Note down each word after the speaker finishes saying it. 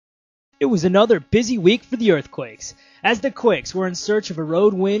It was another busy week for the Earthquakes, as the Quakes were in search of a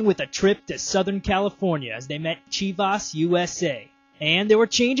road win with a trip to Southern California as they met Chivas USA. And there were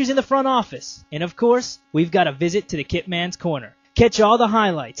changes in the front office. And of course, we've got a visit to the Kitman's Corner. Catch all the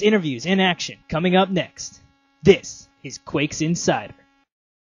highlights, interviews, and action coming up next. This is Quakes Insider.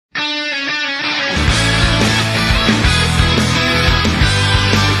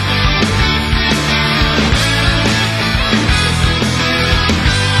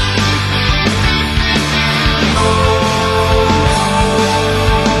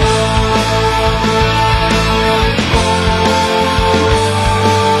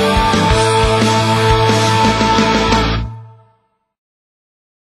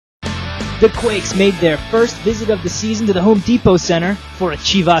 The Quakes made their first visit of the season to the Home Depot Center for a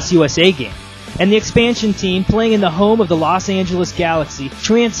Chivas USA game. And the expansion team, playing in the home of the Los Angeles Galaxy,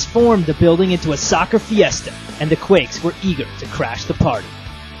 transformed the building into a soccer fiesta, and the Quakes were eager to crash the party.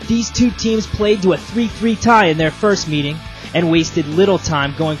 These two teams played to a 3-3 tie in their first meeting, and wasted little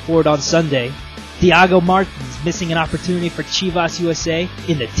time going forward on Sunday. Thiago Martins missing an opportunity for Chivas USA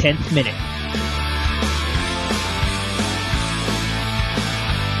in the 10th minute.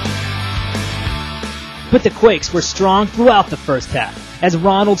 But the Quakes were strong throughout the first half, as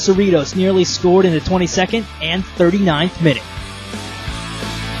Ronald Cerritos nearly scored in the 22nd and 39th minute.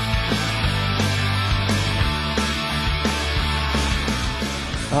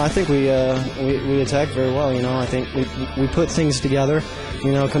 I think we attacked very well. I think we put things together.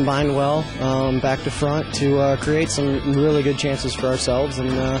 Combined well, back to front to create some really good chances for ourselves.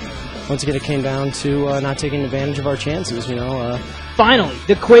 And once again, it came down to not taking advantage of our chances. Finally,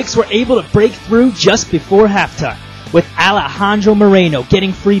 the Quakes were able to break through just before halftime, with Alejandro Moreno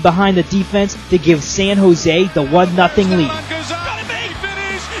getting free behind the defense to give San Jose the 1-0 lead.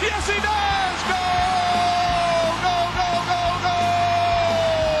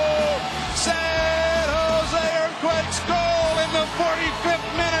 San Jose Earthquakes goal in the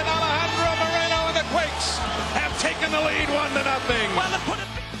 45th minute. Alejandro Moreno and the Quakes have taken the lead 1-0.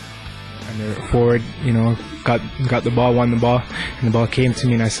 And the forward, got the ball, won the ball, and the ball came to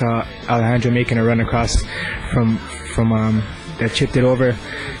me, and I saw Alejandro making a run across from that chipped it over.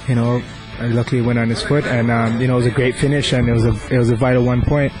 I luckily went on his foot, and it was a great finish, and it was a vital 1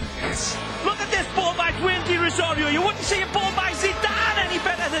 point. Look at this ball by Quincy Rosario. You wouldn't see a ball by Zidane any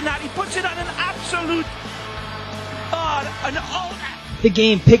better than that. He puts it on an absolute. The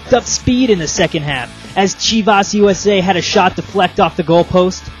game picked up speed in the second half, as Chivas USA had a shot deflect off the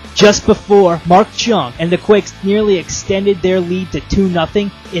goalpost just before Mark Chung and the Quakes nearly extended their lead to 2-0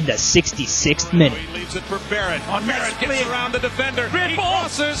 in the 66th minute. He leaves it for Barrett. Barrett gets around the defender. He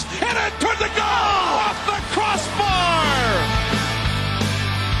crosses, and it toward the goal! Off the crossbar!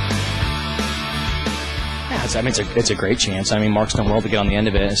 Yeah, it's a great chance. Mark's done well to get on the end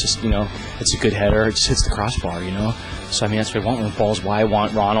of it. It's just, it's a good header. It just hits the crossbar, So, that's what we want when the ball's wide. I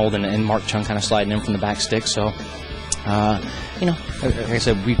want Ronald and Mark Chung kind of sliding in from the back stick. So, like I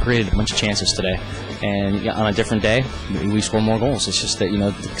said, we created a bunch of chances today. And on a different day, we score more goals. It's just that,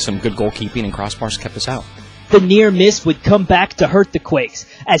 some good goalkeeping and crossbars kept us out. The near miss would come back to hurt the Quakes,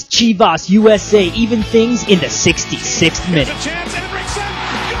 as Chivas USA evened things in the 66th minute. It's a chance, and it breaks in.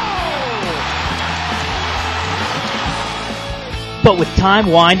 Goal! But with time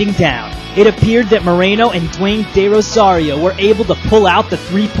winding down, it appeared that Moreno and Dwayne De Rosario were able to pull out the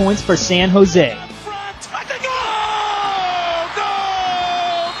 3 points for San Jose.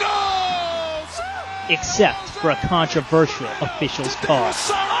 Except for a controversial official's call.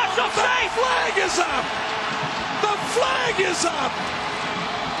 The flag is up! The flag is up!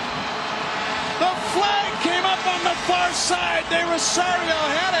 The flag came up on the far side. De Rosario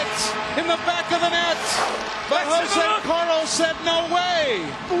had it in the back of the net. But Jose Carlos said no way.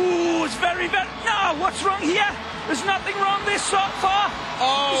 Ooh, it's very, very... No, what's wrong here? There's nothing wrong this so far.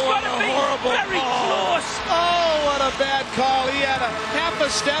 Oh, what a horrible very call. Close. Oh, what a bad call. He had a half a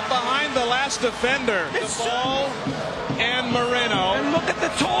step behind the last defender. The ball and Moreno. And look at the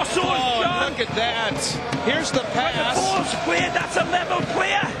torso, John. Look at that. Here's the pass. When the ball's cleared, that's a level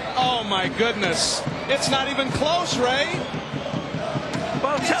clear. Oh, my goodness. It's not even close, Ray.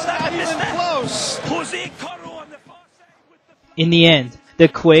 Well, tell that not even close. Jose Carlos on the far side with the... In the end, the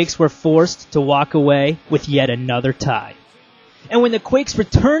Quakes were forced to walk away with yet another tie. And when the Quakes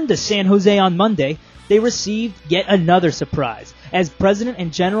returned to San Jose on Monday, they received yet another surprise, as President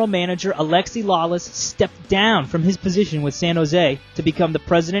and General Manager Alexi Lalas stepped down from his position with San Jose to become the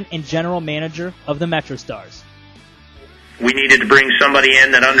President and General Manager of the MetroStars. We needed to bring somebody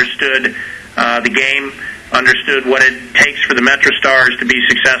in that understood the game, understood what it takes for the MetroStars to be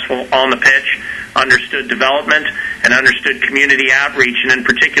successful on the pitch, understood development, and understood community outreach, and in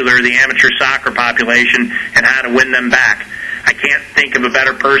particular the amateur soccer population, and how to win them back. I can't think of a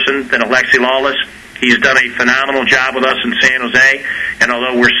better person than Alexi Lawless. He's done a phenomenal job with us in San Jose, and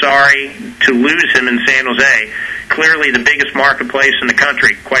although we're sorry to lose him in San Jose, clearly the biggest marketplace in the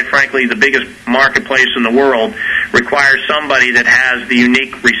country, quite frankly the biggest marketplace in the world, requires somebody that has the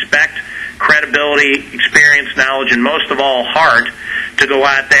unique respect, credibility, experience, knowledge, and most of all, heart to go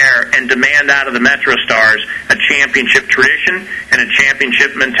out there and demand out of the Metro Stars a championship tradition and a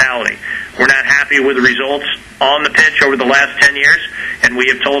championship mentality. We're not happy with the results on the pitch over the last 10 years, and we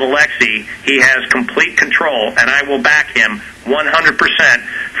have told Alexi he has complete control, and I will back him 100%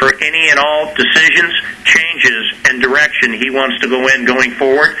 for any and all decisions, changes, and direction he wants to go in going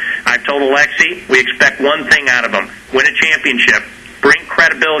forward. I've told Alexi we expect one thing out of him: win a championship, bring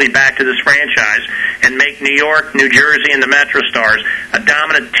credibility back to this franchise, and make New York, New Jersey, and the Metro Stars a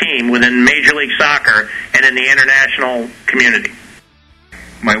dominant team within Major League Soccer and in the international community.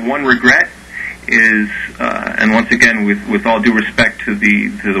 My one regret is, and once again, with all due respect to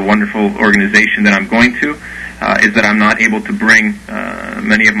the wonderful organization that I'm going to, is that I'm not able to bring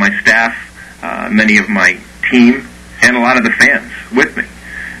many of my staff, many of my team, and a lot of the fans with me,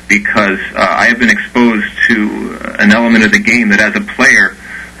 because I have been exposed to an element of the game that, as a player,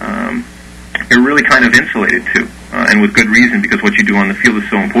 you're really kind of insulated to, and with good reason, because what you do on the field is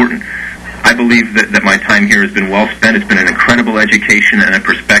so important. I believe that my time here has been well spent. It's been an incredible education and a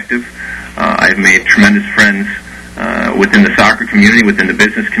perspective. I've made tremendous friends within the soccer community, within the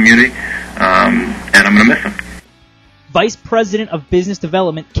business community, and I'm going to miss them. Vice President of Business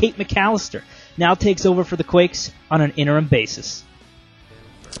Development, Kate McAllister, now takes over for the Quakes on an interim basis.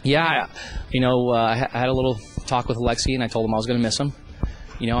 Yeah, I had a little talk with Alexi, and I told him I was going to miss him.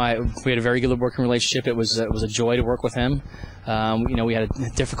 We had a very good working relationship. It was a joy to work with him. We had a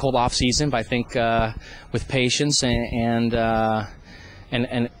difficult off season, but I think with patience and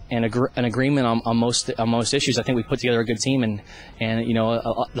an agreement on most issues, I think we put together a good team. And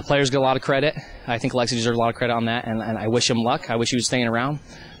the players get a lot of credit. I think Alexi deserves a lot of credit on that, and I wish him luck. I wish he was staying around,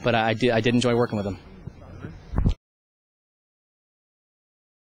 but I did enjoy working with him.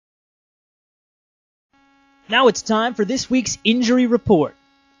 Now it's time for this week's injury report.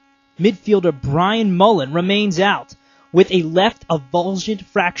 Midfielder Brian Mullen remains out with a left avulsion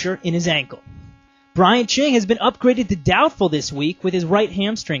fracture in his ankle. Brian Ching has been upgraded to doubtful this week with his right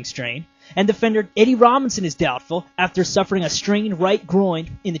hamstring strain, and defender Eddie Robinson is doubtful after suffering a strained right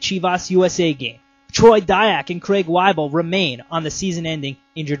groin in the Chivas USA game. Troy Dyack and Craig Weibel remain on the season-ending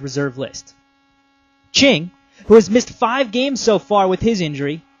injured reserve list. Ching, who has missed 5 games so far with his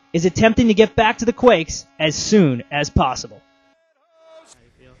injury, is attempting to get back to the Quakes as soon as possible.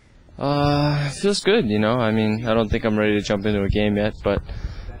 It feels good, I don't think I'm ready to jump into a game yet, but,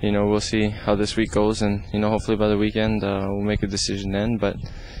 we'll see how this week goes, and, hopefully by the weekend we'll make a decision then. But,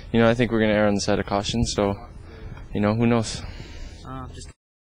 I think we're going to err on the side of caution, so, who knows?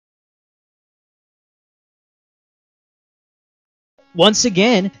 Once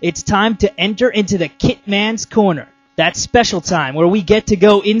again, it's time to enter into the Kitman's Corner. That special time where we get to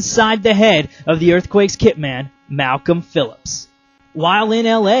go inside the head of the Earthquakes Kitman, Malcolm Phillips. While in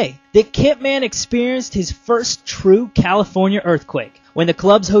L.A., the Kitman experienced his first true California earthquake when the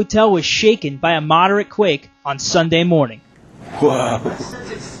club's hotel was shaken by a moderate quake on Sunday morning. Whoa.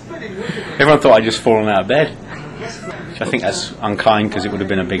 Everyone thought I'd just fallen out of bed. I think that's unkind because it would have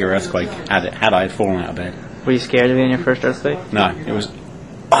been a bigger earthquake had I had fallen out of bed. Were you scared to be in your first earthquake? No, it was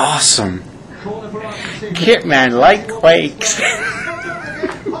awesome. Kitman like quakes.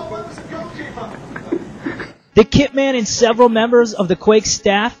 The Kitman and several members of the Quakes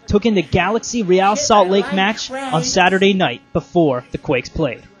staff took in the Galaxy Real Salt Lake match on Saturday night before the Quakes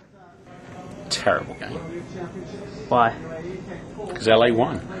played. Terrible game. Why? Because LA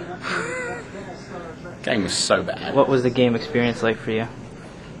won. Game was so bad. What was the game experience like for you?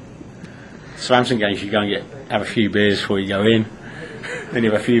 Slamson games, you go and have a few beers before you go in. Then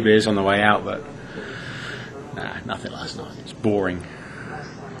you have a few beers on the way out, but nah, nothing last night. It's boring.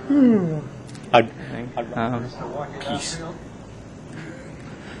 Peace.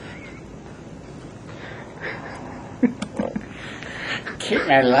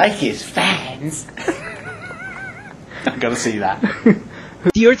 Kitman like his fans. I've got to see that.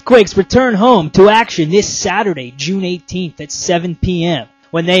 The Earthquakes return home to action this Saturday, June 18th at 7 p.m.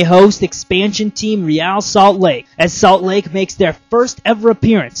 when they host expansion team Real Salt Lake, as Salt Lake makes their first ever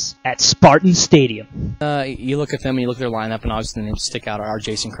appearance at Spartan Stadium. You look at them and you look at their lineup, and obviously the names stick out are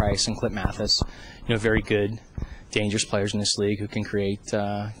Jason Christ and Clint Mathis. Very good dangerous players in this league who can create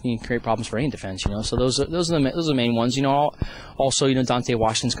problems for any defense. So those are the main ones. Also Dante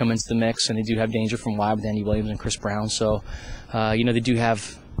Washington's come into the mix, and they do have danger from wide with Andy Williams and Chris Brown. So they do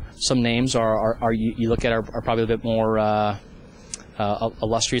have some names you look at are probably a bit more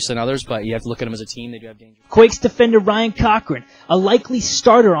illustrious than others, but you have to look at them as a team. They do have danger. Quakes defender Ryan Cochran, a likely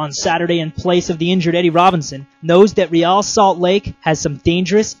starter on Saturday in place of the injured Eddie Robinson, knows that Real Salt Lake has some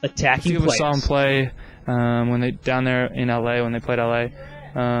dangerous attacking players. I saw them play when they down there in LA when they played LA.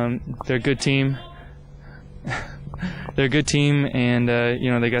 They're a good team. They're a good team, and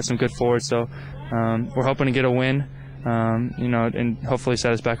they got some good forwards. So we're hoping to get a win, and hopefully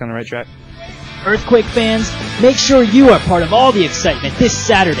set us back on the right track. Earthquake fans, make sure you are part of all the excitement this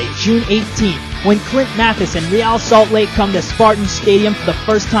Saturday, June 18th, when Clint Mathis and Real Salt Lake come to Spartan Stadium for the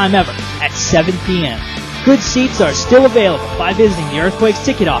first time ever at 7 p.m. Good seats are still available by visiting the Earthquakes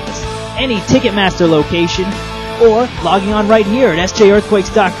ticket office, any Ticketmaster location, or logging on right here at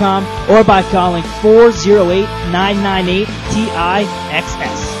sjearthquakes.com or by calling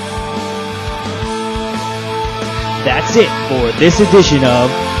 408-998-TIXS. That's it for this edition of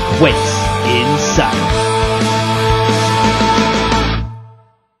Quakes Inside.